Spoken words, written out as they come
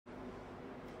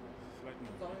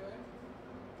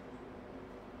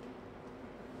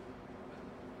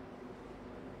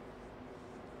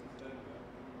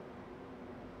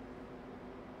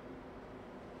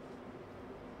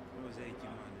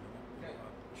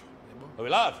Are we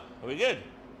live? Are we good?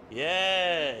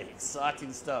 Yeah,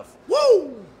 exciting stuff.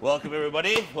 Woo! Welcome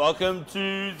everybody. Welcome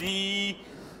to the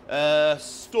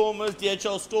Stormers,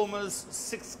 DHL Stormers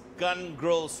Six Gun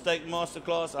Grill Steak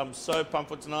Masterclass. I'm so pumped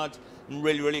for tonight. I'm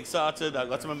really, really excited. I've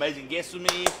got some amazing guests with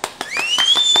me.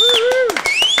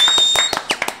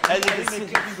 As you can see,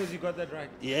 because you got that right.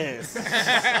 Yes.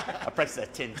 I practiced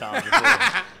that 10 times before.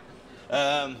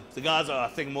 The guys are, I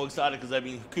think, more excited because they've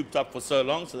been cooped up for so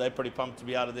long, so they're pretty pumped to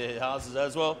be out of their houses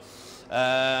as well.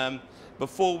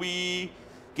 Before we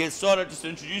get started, just to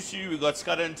introduce you, we've got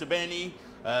Scudder and Tabani,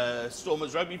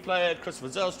 Stormers rugby player, Chris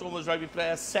Vazell, Stormers rugby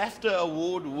player, SAFTA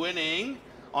award-winning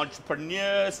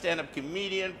entrepreneur, stand-up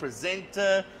comedian,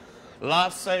 presenter,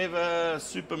 lifesaver,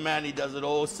 Superman, he does it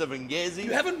all, Sivangezi.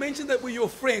 You haven't mentioned that we're your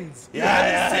friends.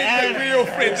 Yeah. We're your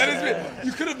friends. That is weird.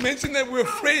 You could have mentioned that we're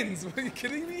friends. Are you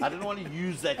kidding me? I didn't want to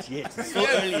use that yet. It's still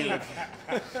early.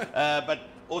 But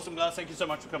awesome, guys. Thank you so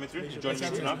much for coming through, joining me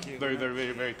tonight. Very, very,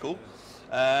 very, very cool.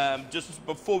 Just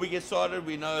before we get started,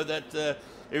 we know that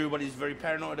everybody's very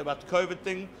paranoid about the COVID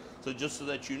thing. So just so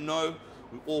that you know,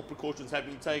 all precautions have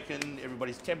been taken.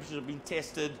 Everybody's temperatures have been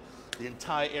tested. The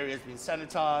entire area has been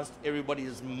sanitized. Everybody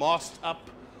is masked up.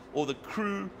 All the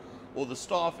crew, all the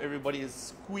staff, everybody is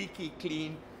squeaky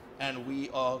clean, and we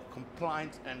are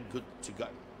compliant and good to go.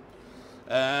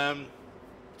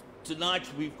 Tonight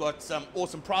we've got some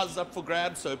awesome prizes up for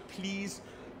grabs, so please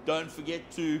don't forget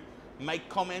to make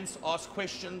comments, ask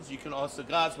questions. You can ask the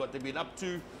guys what they've been up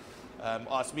to.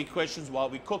 Ask me questions while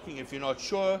we're cooking if you're not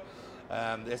sure.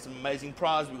 There's some amazing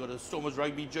prize. We've got a Stormers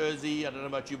rugby jersey. I don't know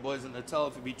about you boys in Natal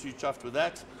if you'd be too chuffed with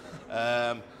that.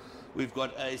 We've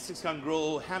got a Six Gun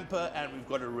Grill hamper, and we've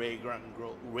got a rare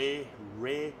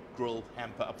grill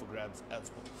hamper up for grabs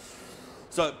as well.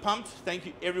 So pumped. Thank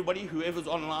you everybody, whoever's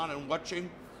online and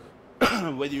watching,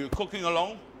 whether you're cooking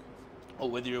along or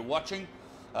whether you're watching.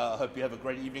 I hope you have a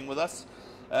great evening with us.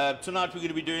 Tonight we're going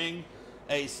to be doing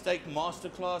a steak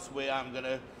masterclass where I'm going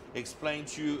to explain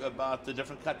to you about the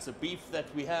different cuts of beef that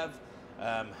we have,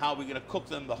 how we're going to cook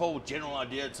them. The whole general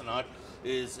idea tonight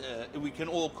is we can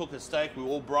all cook a steak, we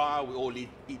all braai, we all eat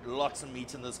lots of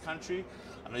meat in this country.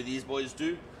 I know these boys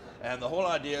do. And the whole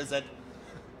idea is that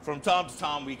from time to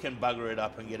time we can bugger it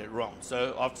up and get it wrong.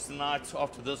 So after tonight,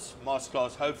 after this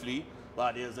masterclass, hopefully the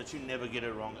idea is that you never get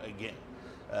it wrong again.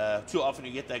 Too often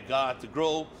you get that guy at the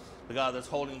grill, the guy that's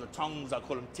holding the tongs, I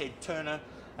call him Ted Turner,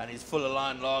 and he's full of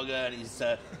line lager, and he's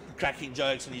cracking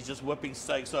jokes, and he's just whipping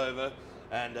steaks over,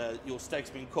 and your steak's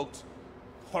been cooked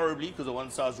horribly because the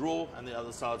one side's raw and the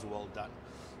other side's well done.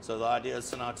 So the idea is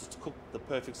tonight is to cook the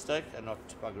perfect steak and not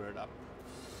to bugger it up.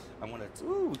 I'm gonna.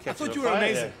 Ooh, I thought you were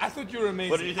amazing. Here. I thought you were amazing.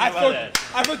 What did you think about that?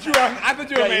 I thought you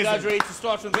were amazing. You guys ready to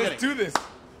start from the Let's beginning? do this.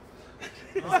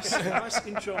 Nice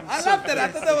intro. I loved that. I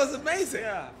thought that was amazing.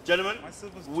 Yeah. Gentlemen,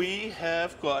 we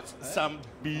have got some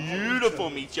beautiful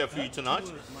meat here for you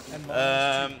tonight.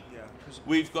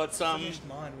 We've got some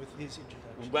mine with his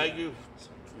introduction. Wagyu.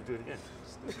 Do it again.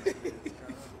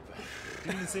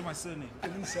 Didn't even say my surname.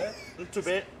 Didn't say? Too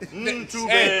bad. Too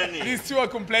Hey, bad. these two are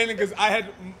complaining because I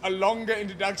had a longer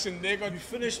introduction. They got You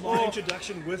finished my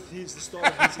introduction with the start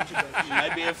of his introduction.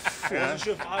 Maybe if. I wasn't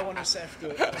sure if I want to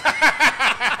SAFTA.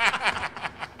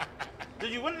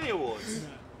 Did you win any awards?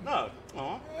 No.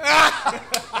 Oh.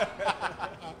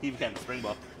 He became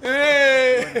Springbok.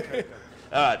 Hey.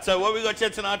 All right. So what we got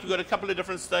here tonight? We've got a couple of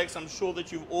different steaks. I'm sure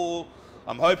that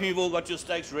I'm hoping you've all got your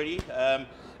steaks ready.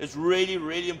 It's really,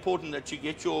 really important that you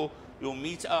get your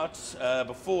meat out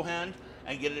beforehand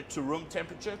and get it to room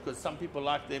temperature, because some people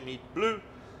like their meat blue,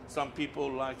 some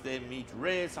people like their meat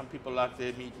rare, some people like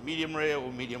their meat medium rare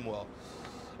or medium well.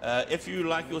 If you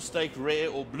like your steak rare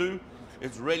or blue,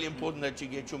 it's really important that you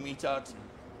get your meat out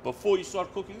before you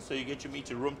start cooking, so you get your meat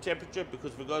to room temperature,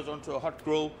 because if it goes onto a hot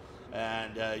grill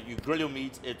and you grill your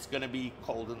meat, it's going to be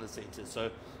cold in the center. So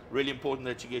really important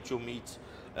that you get your meat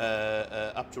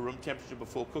up to room temperature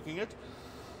before cooking it.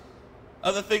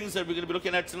 Other things that we're going to be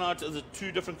looking at tonight are the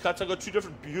two different cuts. I've got two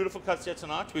different beautiful cuts here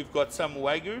tonight. We've got some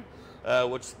Wagyu,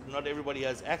 which not everybody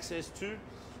has access to,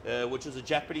 which is a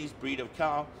Japanese breed of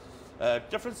cow.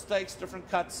 Different steaks, different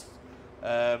cuts,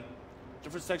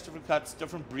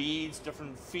 different breeds,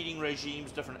 different feeding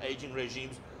regimes, different aging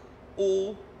regimes,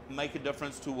 all make a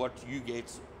difference to what you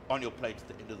get on your plate at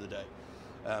the end of the day.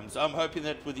 So I'm hoping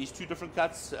that with these two different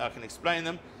cuts, I can explain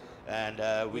them,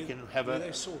 and we can have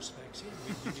a... Sauce,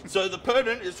 So the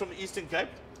Purdon is from the Eastern Cape.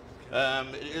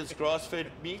 It is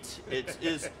grass-fed meat. It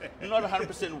is not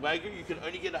 100% Wagyu. You can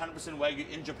only get 100% Wagyu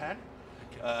in Japan.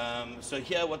 So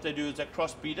here what they do is they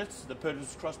crossbreed it. The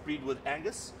purchase crossbreed with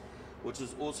Angus, which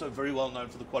is also very well known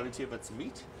for the quality of its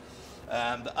meat.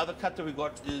 The other cut that we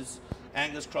got is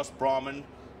Angus cross Brahman.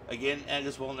 Again,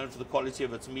 Angus well known for the quality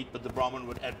of its meat, but the Brahman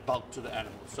would add bulk to the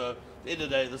animal. So at the end of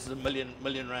the day, this is a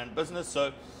million rand business.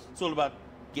 So it's all about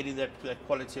getting that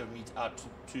quality of meat out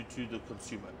to the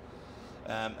consumer.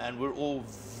 And we're all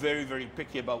very, very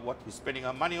picky about what we're spending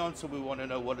our money on. So we want to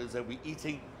know what it is that we're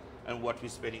eating and what we're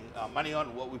spending our money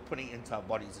on, what we're putting into our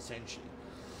bodies essentially.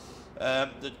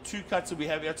 The two cuts that we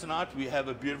have here tonight, we have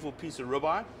a beautiful piece of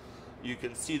ribeye. You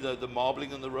can see the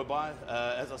marbling in the ribeye.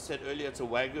 As I said earlier, it's a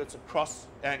Wagyu. It's a cross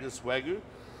Angus Wagyu.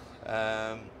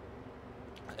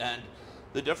 And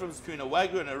the difference between a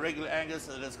Wagyu and a regular Angus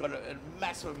is that it's got a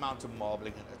massive amount of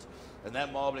marbling in it. And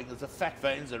that marbling is the fat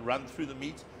veins that run through the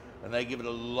meat, and they give it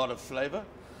a lot of flavor.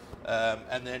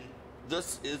 And then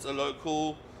this is a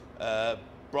local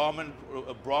Brahman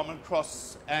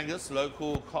cross Angus,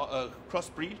 local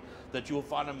crossbreed that you will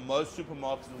find in most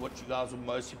supermarkets and what you guys will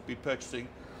mostly be purchasing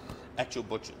at your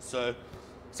butchers. So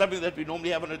something that we normally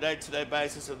have on a day-to-day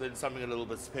basis, and then something a little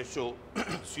bit special,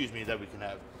 excuse me, that we can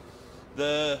have.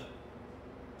 The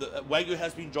Wagyu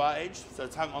has been dry aged, so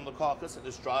it's hung on the carcass and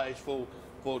it's dry aged for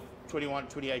 21,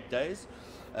 28 days.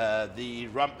 The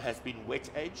rump has been wet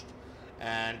aged,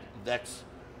 and that's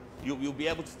you'll be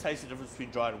able to taste the difference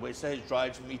between dry and wet aged. Dry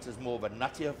aged meat is more of a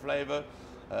nuttier flavor,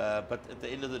 but at the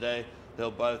end of the day, they'll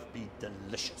both be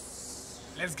delicious.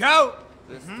 Let's go.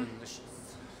 That's delicious.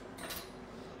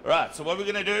 All right, so what we're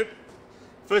going to do,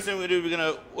 first thing we're going to do, we're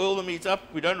going to oil the meat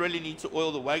up. We don't really need to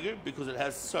oil the Wagyu because it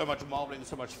has so much marbling,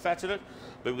 so much fat in it,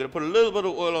 but we're going to put a little bit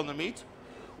of oil on the meat.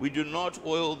 We do not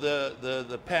oil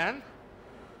the pan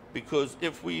because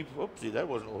if we, oopsie, that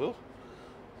wasn't oil.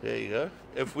 There you go.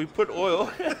 If we put oil,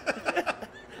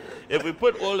 if we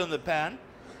put oil in the pan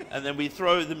and then we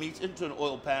throw the meat into an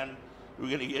oil pan, we're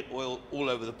going to get oil all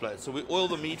over the place. So we oil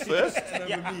the meat first.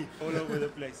 All over the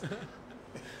place.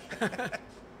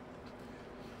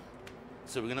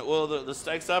 So we're going to oil the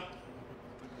steaks up,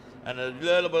 and a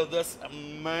little bit of this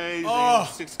amazing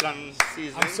Six Gun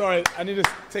seasoning. I'm sorry, I need to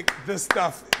take this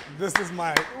stuff. This is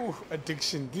my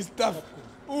addiction. This stuff,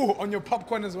 on your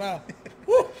popcorn as well.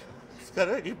 Is that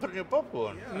it? You put in your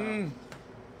popcorn. Yeah.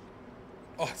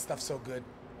 Oh, stuff's so good.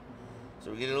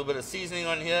 So we get a little bit of seasoning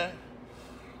on here.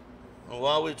 And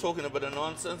while we're talking a bit of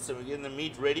nonsense and we're getting the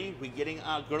meat ready, we're getting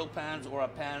our griddle pans or our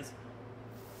pans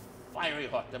fiery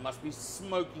hot. They must be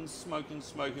smoking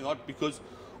hot, because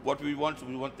what we want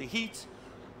the heat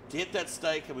to hit that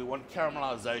steak, and we want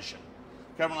caramelization.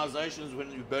 Caramelization is when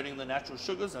you're burning the natural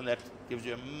sugars, and that gives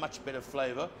you a much better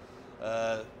flavor.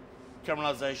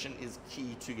 Caramelization is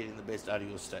key to getting the best out of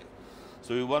your steak.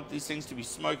 So we want these things to be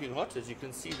smoking hot. As you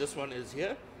can see, this one is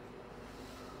here.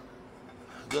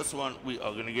 This one we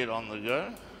are going to get on the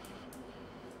go.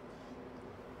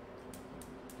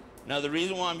 Now, the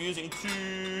reason why I'm using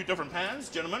two different pans,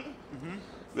 gentlemen,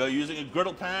 we are using a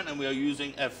griddle pan and we are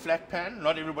using a flat pan.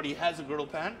 Not everybody has a griddle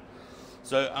pan.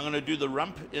 So I'm going to do the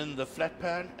rump in the flat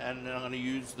pan, and then I'm going to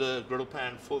use the griddle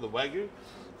pan for the Wagyu.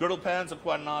 Griddle pans are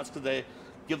quite nice because they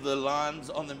give the lines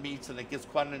on the meat, and it gives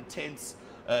quite an intense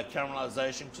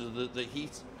caramelization to the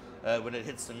heat when it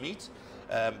hits the meat.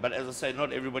 But as I say,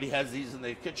 not everybody has these in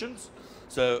their kitchens.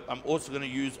 So I'm also going to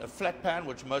use a flat pan,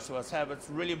 which most of us have. It's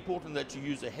really important that you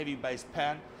use a heavy base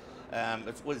pan.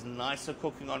 It's always nicer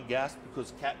cooking on gas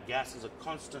because gas is a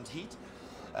constant heat.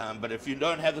 But if you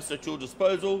don't have this at your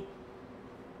disposal,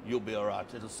 you'll be all right.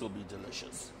 It'll still be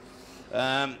delicious.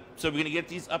 So we're going to get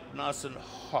these up nice and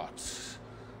hot.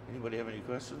 Anybody have any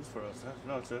questions for us? Huh?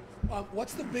 No, sir.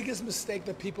 What's the biggest mistake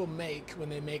that people make when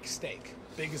they make steak?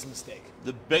 Biggest mistake?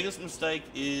 The biggest mistake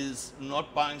is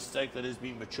not buying steak that has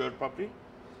been matured properly.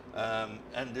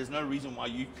 And there's no reason why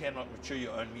you cannot mature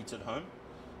your own meat at home.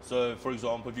 So, for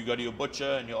example, if you go to your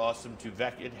butcher and you ask them to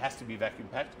vacuum, it has to be vacuum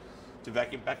packed. To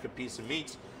vacuum pack a piece of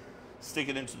meat, stick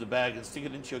it into the bag and stick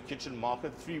it into your kitchen, mark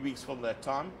it 3 weeks from that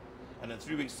time. And in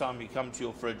 3 weeks' time, you come to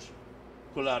your fridge,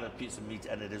 pull out a piece of meat,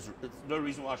 and it's no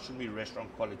reason why it shouldn't be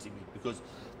restaurant quality meat, because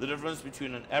the difference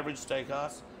between an average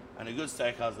steakhouse and a good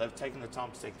steakhouse, they've taken the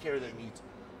time to take care of their meat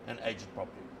and age it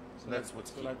properly. So that's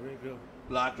what's key. Like Greg Grill.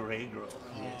 Like Greg Grill.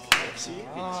 Yes. See?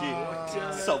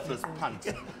 Selfless punt.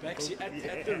 Baxi,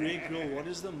 at the Greg Grill, what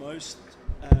is the most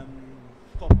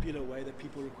popular way that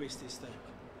people request their steak?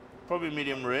 Probably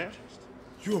medium rare.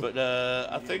 But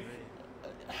I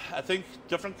think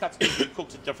different cuts can be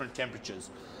cooked at different temperatures.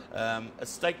 A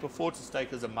steak before it's a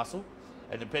steak is a muscle,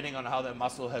 and depending on how that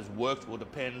muscle has worked will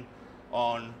depend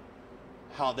on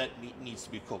how that meat needs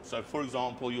to be cooked. So for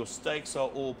example, your steaks are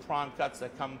all prime cuts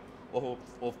that come off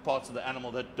parts of the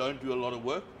animal that don't do a lot of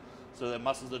work. So they're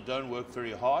muscles that don't work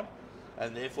very hard,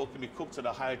 and therefore can be cooked at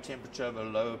a higher temperature over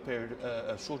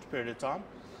a shorter period of time.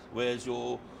 Whereas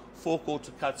your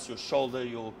forequarter cuts, your shoulder,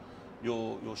 your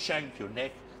shank, your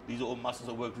neck, these are all muscles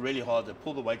that work really hard, that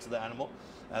pull the weight of the animal,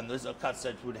 and those are cuts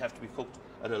that would have to be cooked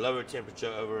at a lower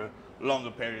temperature over a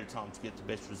longer period of time to get the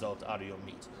best result out of your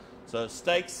meat. So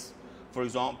steaks, for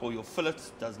example, your fillet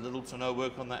does little to no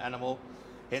work on the animal,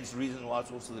 hence the reason why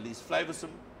it's also the least flavoursome,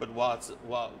 but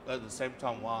at the same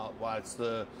time why it's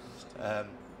the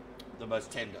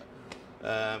most tender.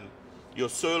 Your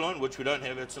sirloin, which we don't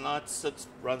have here tonight,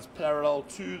 runs parallel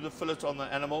to the fillet on the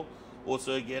animal.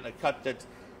 Also, again, a cut that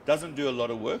doesn't do a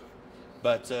lot of work,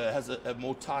 but has a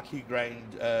more tightly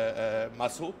grained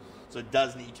muscle, so it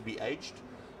does need to be aged,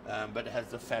 but it has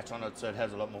the fat on it, so it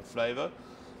has a lot more flavour.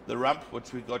 The rump,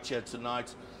 which we got here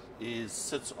tonight,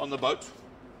 sits on the boat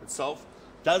itself.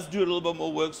 Does do a little bit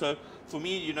more work. So for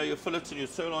me, you know, your fillets and your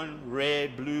sirloin, rare,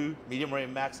 blue, medium rare,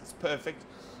 max, it's perfect.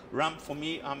 Rump, for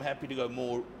me, I'm happy to go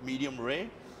more medium rare,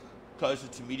 closer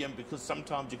to medium, because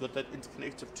sometimes you've got that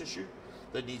interconnective tissue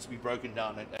that needs to be broken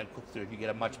down and cooked through, and you get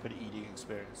a much better eating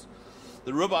experience.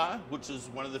 The ribeye, which is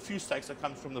one of the few steaks that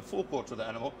comes from the forequarter of the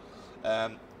animal,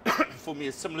 for me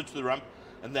is similar to the rump,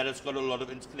 and that it's got a lot of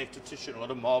interconnective tissue and a lot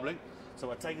of marbling. So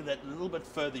by taking that a little bit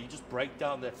further, you just break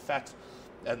down that fat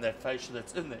and that fascia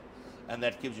that's in there, and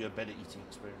that gives you a better eating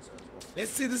experience as well.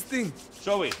 Let's see this thing.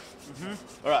 Shall we?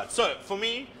 All right, so for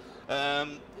me,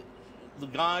 the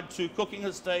guide to cooking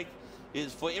a steak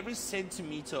is for every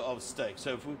centimeter of steak.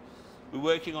 So if we're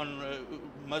working on,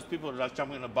 most people are like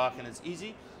jumping on a bike and it's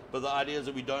easy, but the idea is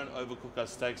that we don't overcook our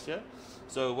steaks here.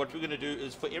 So what we're going to do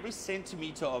is for every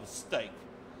centimeter of steak,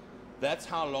 that's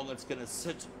how long it's going to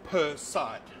sit per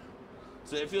side.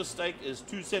 So if your steak is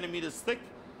 2 centimeters thick,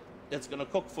 it's going to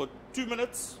cook for 2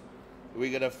 minutes.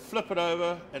 We're going to flip it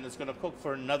over and it's going to cook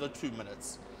for another 2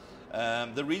 minutes.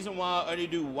 The reason why I only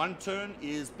do one turn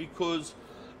is because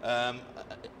I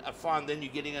find then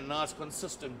you're getting a nice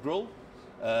consistent grill.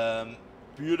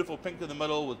 Beautiful pink in the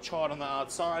middle with charred on the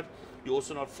outside. You're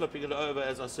also not flipping it over,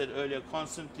 as I said earlier,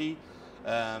 constantly,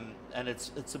 and it's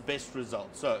the best result.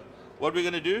 So what we're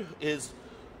going to do is,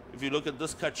 if you look at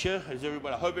this cut here,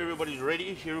 I hope everybody's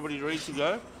ready. Everybody's ready to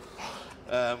go.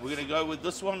 We're going to go with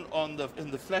this one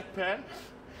in the flat pan,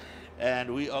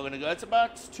 and we are going to go. It's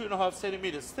about 2.5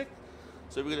 centimeters thick.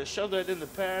 So we're going to shove that in the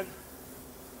pan,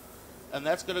 and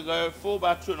that's going to go for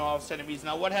about 2.5 centimeters.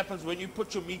 Now, what happens when you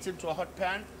put your meat into a hot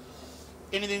pan?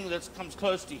 Anything that comes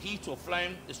close to heat or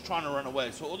flame is trying to run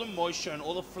away. So all the moisture and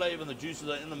all the flavor and the juices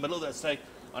that are in the middle of that steak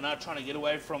are now trying to get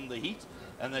away from the heat,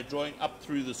 and they're drawing up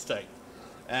through the steak.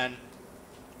 And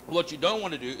what you don't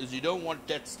want to do is you don't want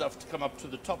that stuff to come up to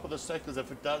the top of the steak, because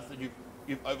if it does, then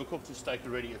you've overcooked your steak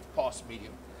already. It's past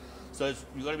medium. So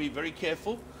you've got to be very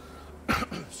careful,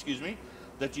 excuse me,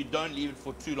 that you don't leave it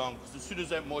for too long, because as soon as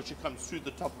that moisture comes through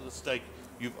the top of the steak,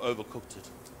 you've overcooked it.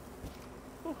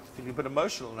 Oh, feeling a bit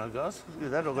emotional now, guys. Look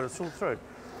at that, I've got a sore throat.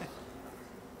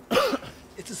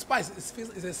 It's a spice.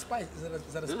 Is it a spice? Is that a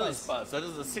spice? This is a spice. That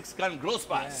is a 6 Gun Grill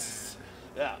spice.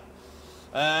 Yeah.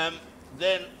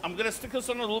 Then I'm going to stick this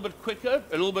on a little bit quicker,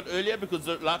 a little bit earlier, because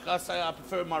like I say, I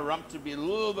prefer my rump to be a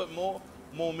little bit more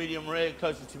medium rare,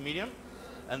 closer to medium.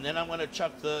 And then I'm going to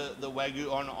chuck the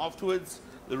Wagyu on afterwards,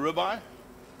 the ribeye,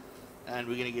 and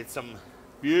we're going to get some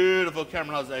beautiful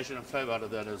caramelization and flavor out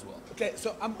of that as well. Okay,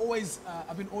 so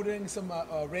I've been ordering some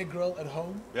rare grill at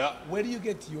home. Yeah. Where do you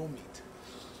get your meat?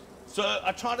 So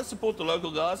I try to support the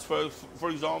local guys. For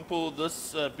example,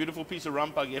 this beautiful piece of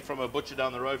rump I get from a butcher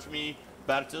down the road from me,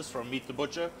 Baptist from Meet the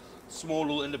Butcher. Small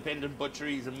little independent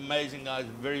butchery. He's an amazing guy.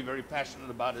 He's very, very passionate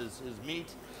about his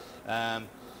meat.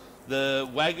 The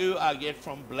Wagyu I get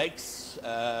from Blake's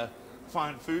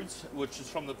Fine Foods, which is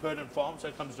from the Purdon farm, so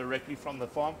it comes directly from the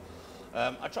farm.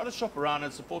 I try to shop around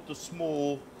and support the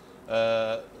small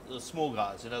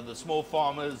guys, you know, the small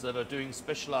farmers that are doing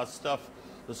specialized stuff,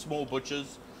 the small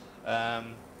butchers,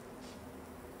 and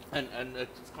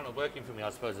it's kind of working for me,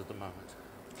 I suppose, at the moment.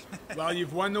 Well,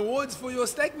 you've won awards for your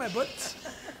steak, my butt.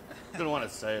 Didn't want to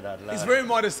say it out loud. He's very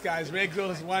modest, guys. Rare Grill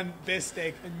has won best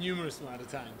steak a numerous amount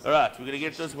of times. All right, we're going to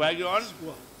get this Wagyu on.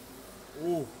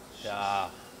 Ooh. Yeah,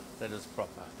 that is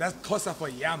proper. That's tossa for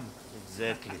yum.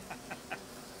 Exactly.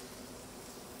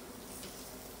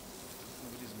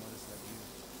 Nobody's modest like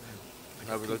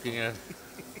you. Now we're looking at...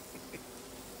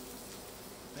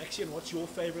 Actually, and what's your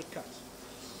favorite cut?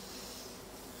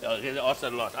 I get asked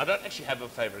that a lot. I don't actually have a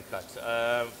favorite cut.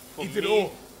 For Eat me, it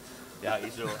all. Yeah,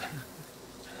 eat it all.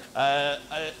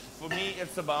 For me,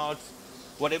 it's about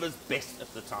whatever's best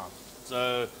at the time.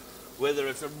 So whether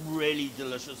it's a really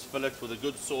delicious fillet with a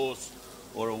good sauce,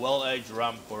 or a well-aged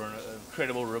rump, or an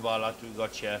incredible ribeye like we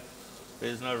got here,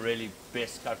 there's no really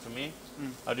best cut for me.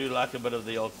 I do like a bit of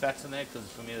the old fats in there, because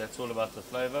for me that's all about the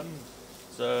flavour.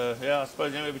 So yeah, I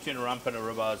suppose anywhere between a rump and a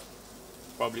ribeye is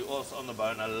probably also on the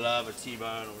bone. I love a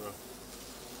T-bone, or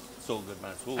it's all good,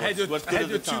 man. It's all what's good at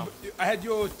the time. I had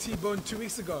your T-bone 2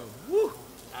 weeks ago. Woo!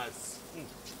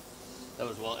 That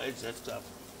was well-aged, that stuff.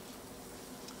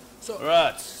 So,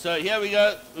 Right, so here we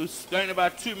go. It's going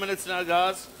about 2 minutes now,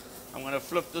 guys. I'm going to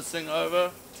flip this thing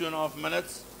over, 2.5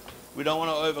 minutes. We don't want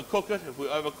to overcook it. If we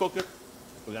overcook it,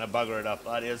 we're going to bugger it up. The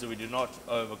idea is that we do not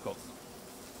overcook.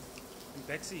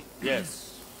 Bexy,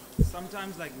 Yes.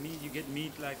 sometimes like meat, you get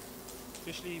meat like,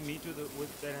 especially meat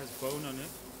that has bone on it.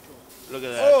 Look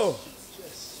at that. oh!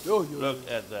 Yo.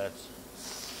 Look at that.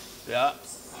 Yeah.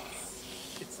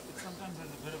 It sometimes has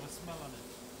a bit of a smell on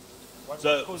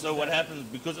it. So what happens,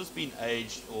 because it's been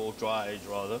aged, or dry aged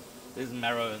rather, there's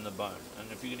marrow in the bone.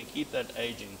 And if you're going to keep that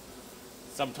aging,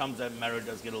 sometimes that marrow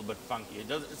does get a little bit funky.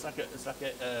 It's like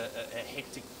a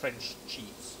hectic French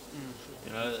cheese.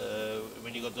 You know,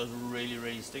 when you got those really,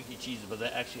 really stinky cheeses, but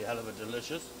they're actually a hell of a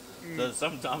delicious. So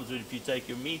sometimes if you take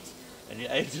your meat and you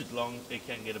age it long, it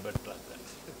can get a bit like that.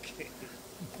 Okay.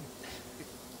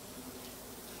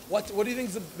 What do you think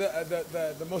is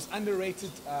the most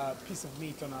underrated piece of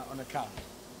meat on a cow?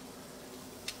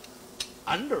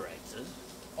 Underrated?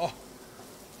 Oh,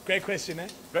 great question, eh?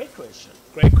 Great question.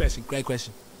 Great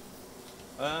question.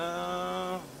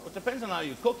 It depends on how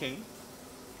you're cooking,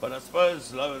 but I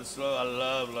suppose low and slow. I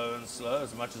love low and slow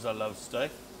as much as I love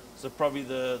steak. So probably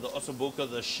the ossobuco,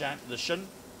 the shin.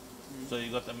 So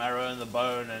you got the marrow and the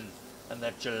bone and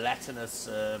that gelatinous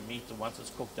meat. And once it's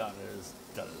cooked down, it is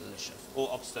delicious. Or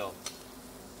oxtail.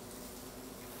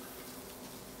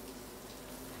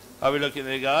 How are we looking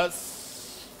there,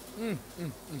 guys? I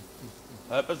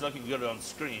hope it's looking good on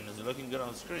screen. Is it looking good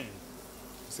on screen?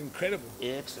 It's incredible.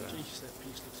 Excellent. Jeez, that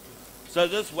piece looks good. So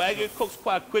this Wagyu cooks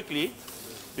quite quickly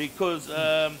because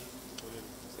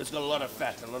it's got a lot of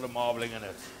fat, a lot of marbling in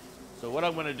it. So what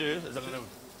I'm going to do is I'm going to,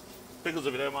 Pickles,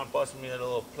 if you don't mind passing me a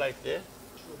little plate there.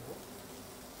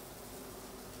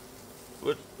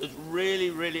 It's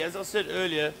really, really, as I said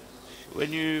earlier,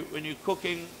 when you're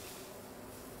cooking,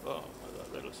 oh my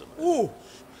God, that looks amazing. Ooh,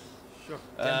 Sure.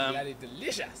 damn bloody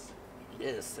delicious.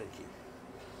 Yes, thank you.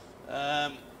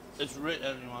 It's really,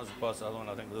 and you might as well pass the other one.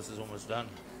 I think this is almost done.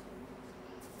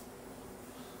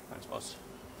 Thanks, boss.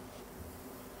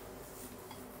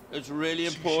 It's really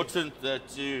important that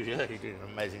you're doing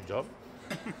an amazing job.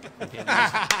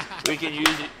 We can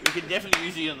use it. We can definitely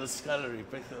use you in the scullery.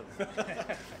 I'm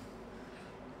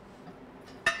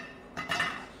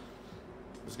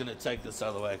just going to take this out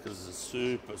of the way because it's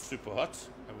super, super hot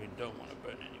and we don't want to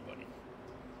burn anybody.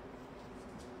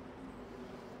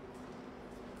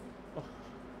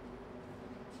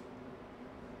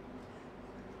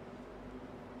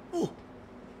 Ooh,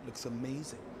 looks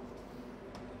amazing.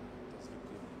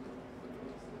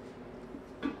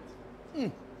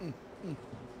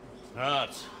 Right.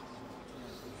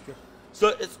 So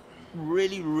it's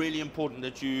really, really important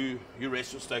that you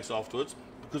rest your steaks afterwards,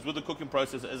 because with the cooking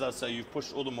process, as I say, you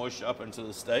push all the moisture up into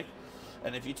the steak,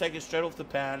 and if you take it straight off the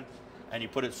pan and you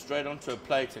put it straight onto a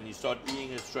plate and you start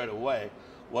eating it straight away,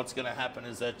 what's going to happen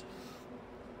is that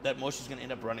moisture is going to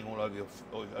end up running all over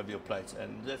your plate,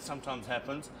 and that sometimes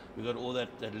happens. We've got all that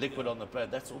liquid on the plate.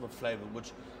 That's all the flavor,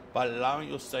 which by allowing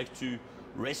your steak to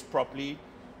rest properly,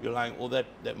 you're allowing all that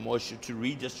moisture to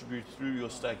redistribute through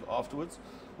your steak afterwards,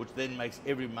 which then makes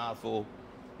every mouthful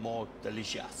more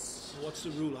delicious. So what's the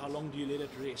rule? How long do you let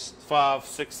it rest? 5,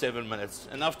 6, 7 minutes.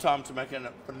 Enough time to make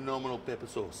a phenomenal pepper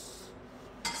sauce.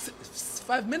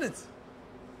 5 minutes.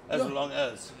 As long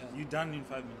as. You're done in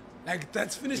 5 minutes. Like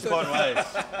that's finished. You can't wait.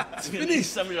 It's You need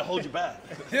finished. somebody to hold you back.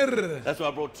 Here. That's why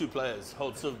I brought 2 players.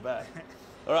 Hold Siv back.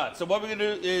 All right, so what we're going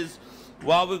to do is,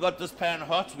 while we've got this pan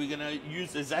hot, we're going to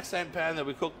use the exact same pan that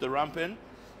we cooked the rump in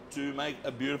to make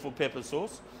a beautiful pepper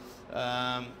sauce.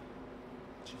 So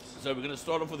we're going to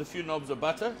start off with a few knobs of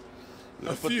butter.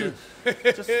 A few.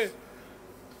 It's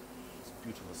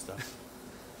beautiful stuff.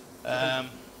 A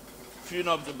few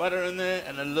knobs of butter in there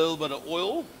and a little bit of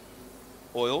oil.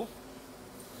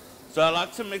 So I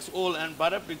like to mix oil and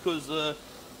butter because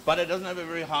butter doesn't have a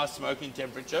very high smoking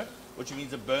temperature, which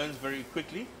means it burns very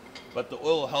quickly, but the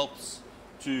oil helps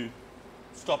to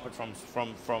stop it from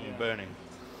burning.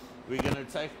 We're going to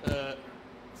take a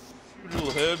few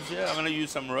little herbs here. I'm going to use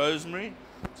some rosemary,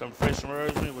 some fresh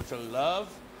rosemary, which I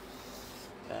love.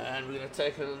 And we're going to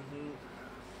take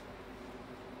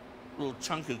little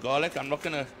chunk of garlic. I'm not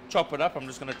going to chop it up. I'm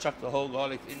just going to chuck the whole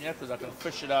garlic in here because I can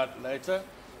fish it out later.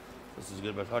 This is a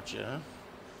good bit hot here. Huh?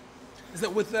 Is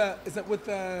that with the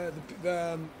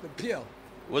peel?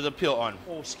 With the peel on.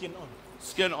 Or skin on.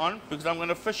 Skin on, because I'm going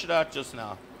to fish it out just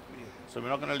now. So we're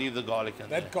not going to leave the garlic in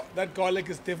there. That garlic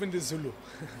is definitely Zulu.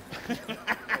 Oh,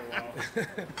 wow.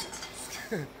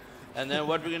 And then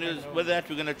what we're going to do is, with that,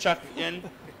 we're going to chuck in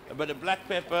a bit of black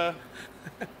pepper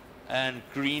and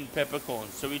green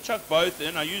peppercorns. So we chuck both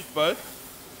in. I use both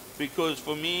because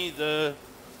for me, the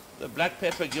black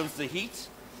pepper gives the heat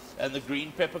and the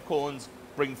green peppercorns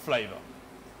bring flavor.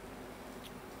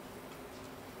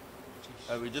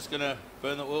 We're just going to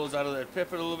burn the oils out of that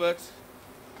pepper a little bit.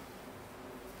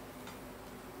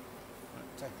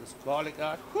 Take this garlic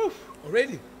out. Whew.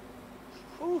 Already?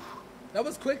 Whew. That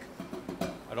was quick.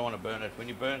 I don't want to burn it. When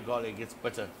you burn garlic, it gets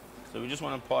bitter. So we just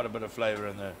want to impart a bit of flavor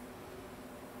in there.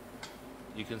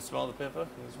 You can smell the pepper? You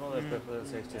can smell that pepper?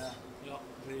 That's extra. Yeah,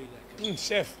 very lekker.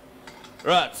 Chef.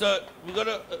 Right, so we've got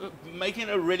to making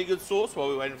a really good sauce while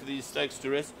we're waiting for these steaks to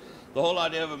rest. The whole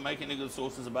idea of making a good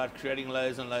sauce is about creating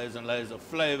layers and layers and layers of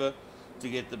flavor to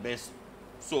get the best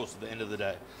sauce at the end of the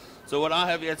day. So what I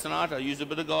have here tonight, I use a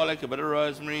bit of garlic, a bit of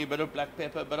rosemary, a bit of black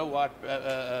pepper, a bit of white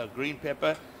green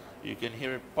pepper. You can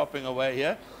hear it popping away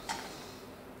here.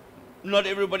 Not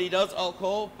everybody does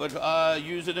alcohol, but I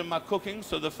use it in my cooking.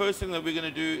 So the first thing that we're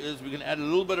going to do is we're going to add a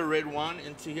little bit of red wine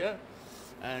into here.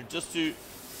 And just to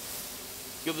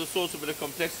give the sauce a bit of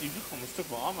complexity, you almost took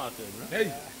my arm out there, bro.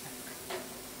 Hey.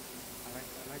 I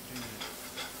like doing that.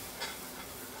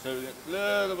 So we got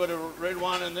a little bit of red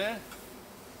wine in there.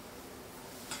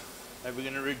 And we're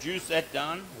going to reduce that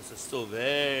down. This is still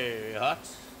very hot.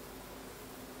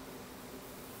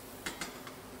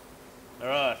 All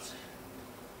right.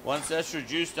 Once that's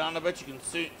reduced down a bit, you can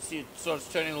see it starts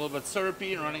turning a little bit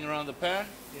syrupy and running around the pan.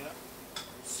 Yeah.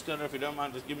 Scunner, if you don't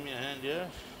mind, just give me a hand here.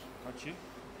 Got you.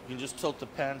 You can just tilt the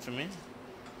pan for me. Is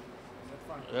that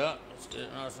fine? Yeah, let's get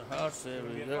it nice and hot. There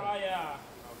we go. Fire.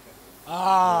 Okay.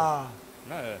 Ah.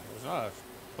 No, it's not.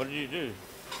 What did you do?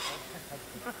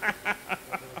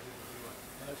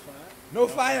 No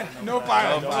fire. No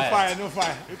fire. No fire. No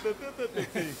fire.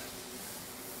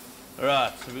 All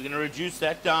right, so we're going to reduce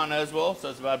that down as well. So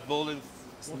it's about building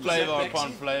flavor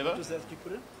upon flavor. What does that you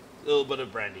put in? A little bit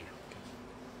of brandy.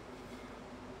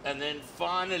 And then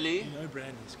finally, You know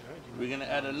brandy's great. we're going to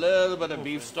add a little bit of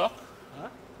beef stock. Huh?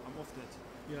 I'm off that.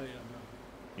 Yeah, no.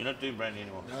 You're not doing brandy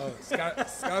anymore. No,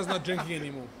 Scar's not drinking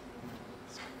anymore.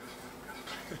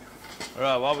 All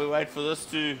right, while we wait for this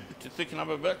to thicken up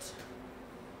a bit.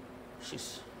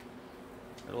 Jeez,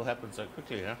 it all happened so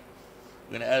quickly, huh?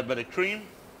 We're going to add a bit of cream.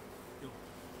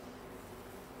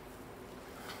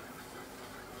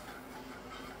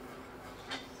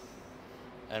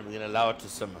 And we're going to allow it to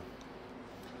simmer.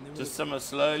 Just simmer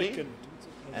slowly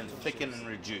and thicken and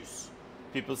reduce.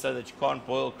 People say that you can't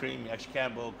boil cream. You actually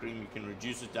can boil cream. You can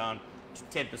reduce it down to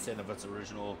 10% of its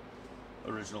original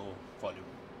volume.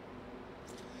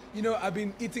 You know, I've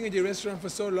been eating at your restaurant for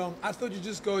so long. I thought you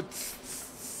just go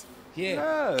here.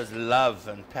 No, it's love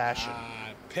and passion.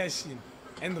 Passion.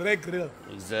 And Greg Grill.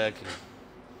 Exactly.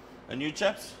 And you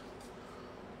chaps?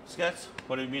 Scats,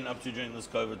 what have you been up to during this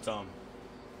COVID time?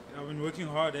 I've been working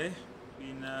hard, eh?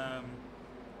 Been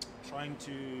trying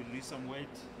to lose some weight.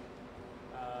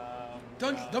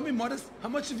 Don't be modest. How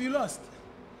much have you lost?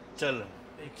 Tell them.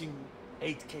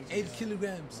 8 kg. 8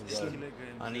 kilograms.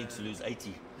 I need to lose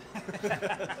 80.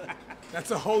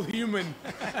 That's a whole human.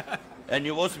 And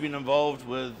you've also been involved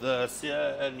with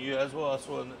Sia and you as well. I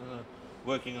saw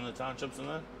working in the townships and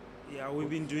that. Yeah, we've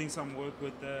been doing some work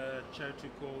with a charity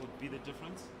called Be the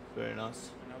Difference. Very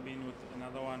nice. And I've been with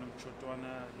another one,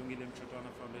 Lungile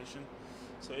Mchotwana Foundation.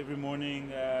 So every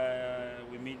morning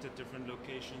we meet at different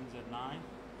locations at 9.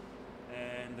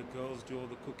 And the girls do all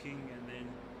the cooking, and then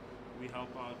we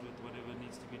help out with whatever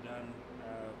needs to be done.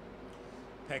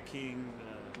 Packing,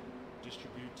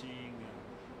 distributing,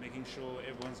 making sure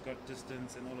everyone's got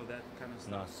distance and all of that kind of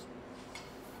stuff. Nice.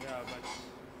 Yeah, but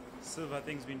Silva, I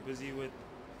think, has been busy with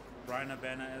Brian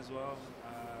Abana as well,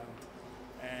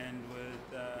 and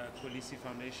with Kolisi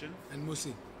Foundation And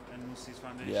Musi. and Musi's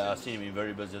Foundation. Yeah, I've seen him be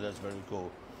very busy. That's very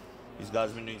cool. These guys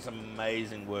have been doing some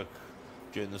amazing work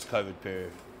during this COVID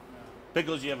period.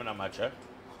 Pickles, you haven't done much, eh?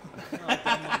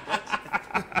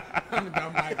 I'm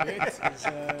down my legs.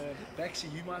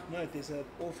 Baxi, you might know it. There's an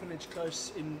orphanage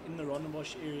close in the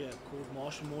Rondebosch area called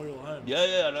Marsh Memorial Home.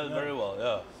 Yeah, I know very well,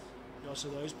 yeah. Yeah, so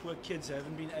those poor kids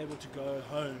haven't been able to go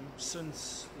home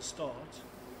since the start.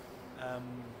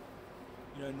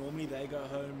 Normally they go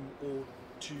home or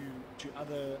to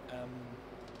other,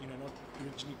 not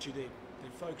originally to their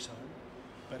folks' home.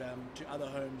 but to other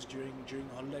homes during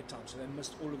holiday time. So they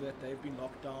missed all of that. They've been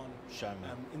locked down Shame,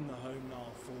 man. in the home now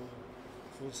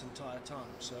for this entire time.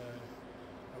 So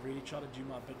I really try to do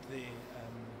my bit there.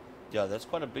 Yeah, that's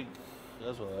quite a big.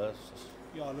 That's what. That's just,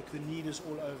 Yeah, look, the need is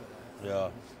all over. Yeah.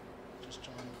 Just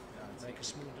trying to make a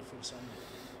small difference somewhere.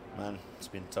 man, it's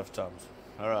been tough times.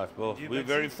 All right. Well, You, we're Baxi?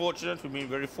 very fortunate. We've been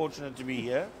very fortunate to be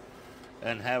here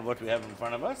and have what we have in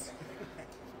front of us.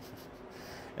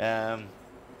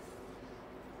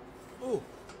 Oh,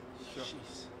 Sure.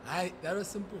 Jeez. that was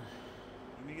simple.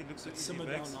 You make it look so It easy, simmered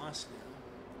Bax. down nicely.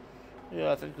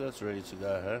 Yeah, I think that's ready to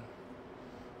go, huh?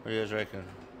 What do you guys reckon?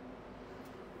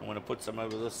 I'm going to put some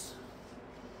over this.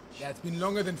 Yeah, it's been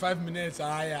longer than 5 minutes.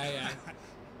 Aye.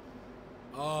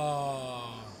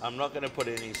 Oh. I'm not going to put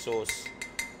any sauce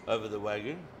over the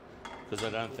Wagyu because I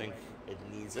don't think it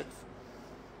needs it.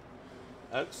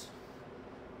 Oaks,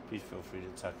 please feel free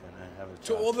to tuck in and have a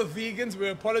To try. all the vegans, we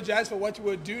apologize for what you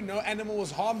were doing. No animal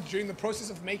was harmed during the process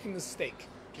of making the steak.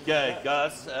 Okay,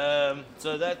 guys.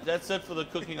 So that's it for the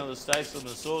cooking of the steaks and the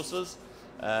sauces.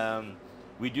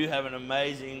 We do have an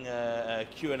amazing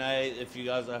Q&A. If you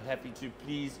guys are happy to,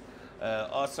 please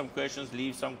ask some questions,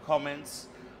 leave some comments.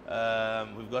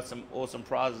 We've got some awesome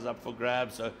prizes up for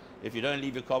grabs. So if you don't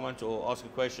leave a comment or ask a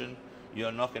question,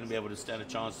 you're not going to be able to stand a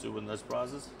chance to win those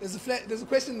prizes. There's a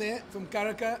question there from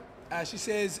Karaka. She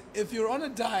says, if you're on a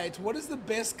diet, what is the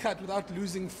best cut without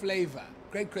losing flavor?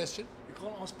 Great question. You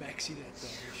can't ask Baxi that though,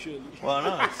 surely. Why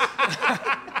not?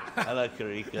 Hello,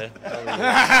 Karika.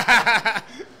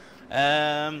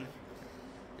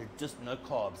 Just no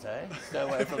carbs, eh? Stay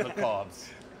away from the carbs.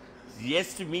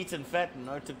 Yes to meat and fat,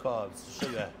 no to carbs.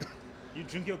 Sugar. You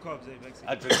drink your carbs, eh, Baxi?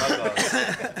 I drink my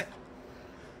carbs.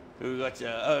 Who got you?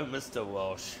 Oh, Mr.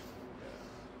 Walsh.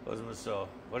 What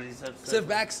did he say? So,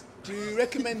 Bax, do you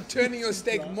recommend turning your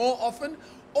steak more often,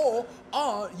 or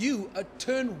are you a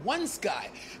turn once guy?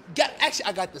 Actually,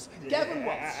 I got this. Gavin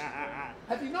Welch.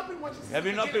 Have you not been watching? Have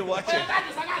you not been watching? I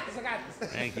got this.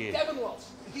 Thank you. Gavin Welch.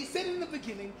 He said in the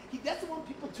beginning, he doesn't want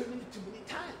people turning it too many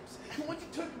times. He wants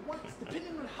you to turn it once,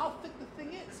 depending on how thick the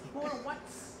thing is. We want it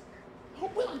once. We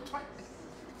want it twice.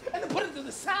 And then put it to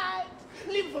the side.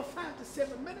 Leave it for 5 to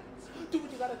 7 minutes. Do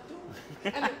what you gotta do.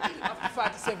 And then eat it after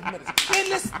 5 to 7 minutes. Hey,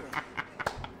 listen.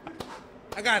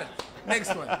 I got it.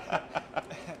 Next one.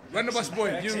 Run the bus,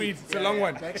 boy. You read. It's a long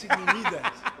one. Baxi, can you read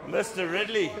that? Mr.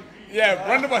 Ridley. Yeah,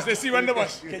 run the bus. Let's see run the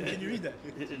bus. Can you read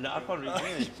that? No, I can't read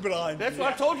anything. Blind. That's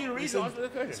what I told you to read. Listen, Answer the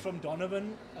It's question. from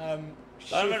Donovan.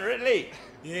 Donovan Ridley.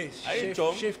 Yes, Hey,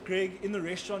 Tom. Chef Greg, in the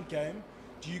restaurant game,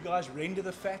 do you guys render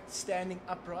the fat standing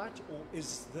upright, or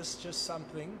is this just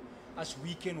something us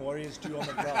weekend warriors do on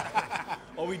the ground?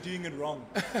 Are we doing it wrong?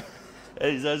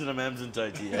 Hey, those are the mams and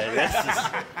toti.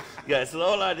 Yeah, so the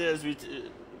whole idea is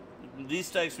these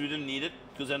steaks, we didn't need it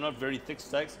because they're not very thick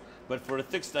steaks. But for a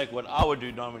thick steak, what I would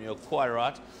do, Norman, you're quite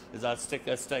right, is I'd stick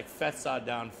that steak fat side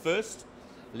down first,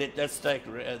 let that steak,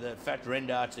 the fat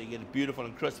render out so you get it beautiful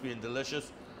and crispy and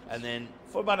delicious, and then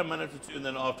for about a minute or two, and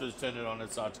then afterwards turn it on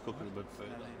its side to cook it a bit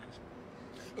further.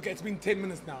 Okay, it's been 10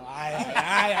 minutes now.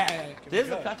 Aye. There's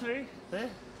the cutlery there.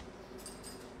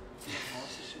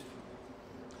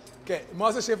 Okay,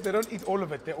 Master Chef, they don't eat all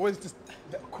of it. They always just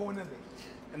the corner there.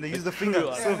 And they use the finger.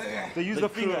 one. So they use the The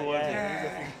finger. cruel one.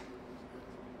 Yeah.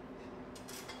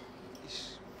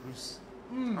 Bruce.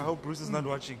 I hope Bruce is not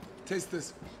watching. Taste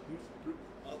this.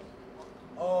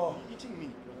 Oh, eating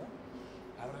meat, bro.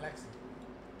 I'm relaxing.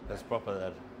 That's proper,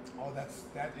 that. Oh, that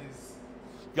is.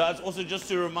 Guys, also just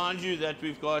to remind you that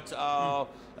we've got our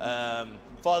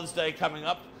Father's Day coming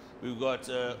up. We've got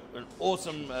an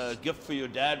awesome gift for your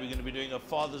dad. We're going to be doing a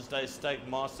Father's Day steak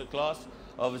masterclass.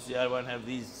 Obviously, I won't have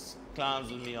these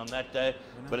clowns with me on that day,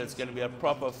 but it's going to be a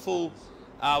proper full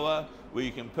hour where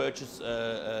you can purchase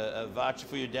a voucher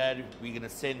for your dad. We're going to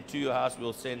send to your house.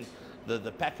 We'll send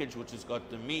the package, which has got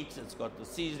the meat, it's got the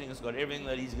seasoning, it's got everything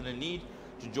that he's going to need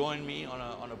to join me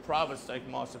on a private steak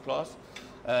masterclass,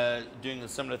 doing a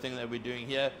similar thing that we're doing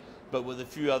here, but with a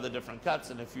few other different cuts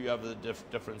and a few other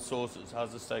different sauces.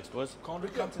 How's the steaks, boys? Can't we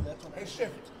come to that one? Hey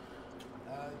Chef,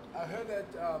 I heard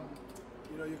that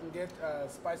you can get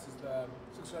spices, the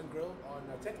Six Gun Grill on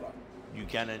Tekla. You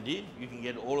can indeed. You can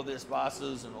get all of their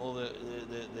spices and all the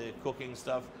cooking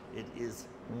stuff. It is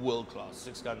world class.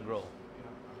 Six Gun Grill.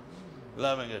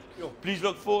 Loving it. Please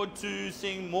look forward to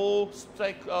seeing more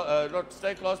not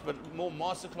steak class, but more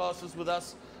master classes with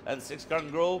us and Six Gun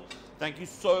Grill. Thank you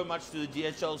so much to the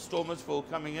DHL Stormers for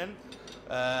coming in.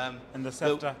 And the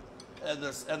SAFTA.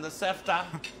 And the SAFTA,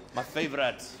 my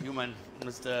favorite human,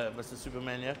 Mr.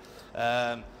 Superman here.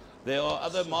 There are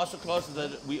other master classes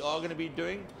that we are going to be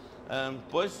doing.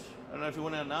 Boys, I don't know if you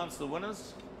want to announce the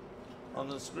winners. on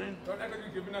the screen. Don't act like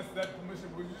you're giving us that permission,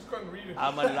 because you just can't read it.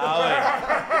 I'm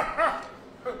allowing.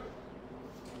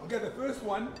 Okay, the first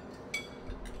one.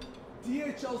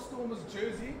 DHL Stormers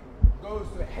jersey goes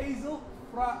to Hazel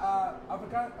France.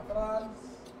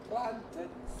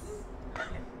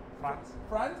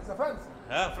 France? Is that France?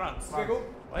 Yeah, France. Second.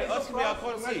 Wait, Hazel, ask me, I France,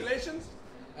 can't see. congratulations.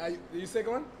 You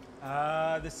second one?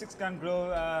 The Six Gun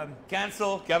Grill.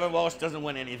 Cancel. Gavin Walsh doesn't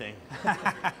win anything.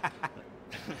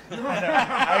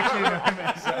 Actually, no,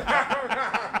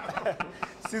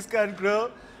 Six Gun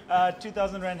Grill.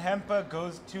 2,000 Rand hamper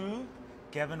goes to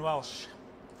Gavin Welsh.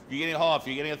 You're getting half.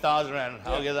 You're getting 1,000 Rand.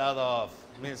 I'll get the other half.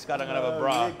 Me and Scott are going to have a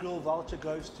bra. Rare grill voucher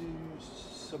goes to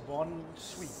Sabon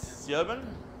Sweet. Siobhan?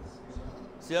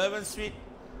 Siobhan Sweet.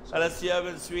 Hello,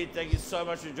 Siobhan Sweet. Thank you so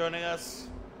much for joining us.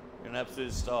 You're an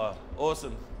absolute star.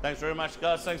 Awesome. Thanks very much,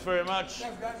 guys. Thanks very much.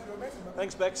 Thanks, guys. You're amazing, man.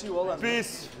 Thanks, Baxi. Well done.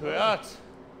 Peace. We're out.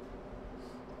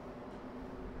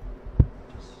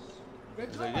 Great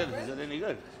Is job, that my good? friend. Is that any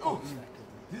good? Oh,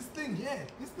 this thing, yeah.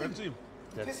 This thing.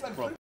 That's Tastes like from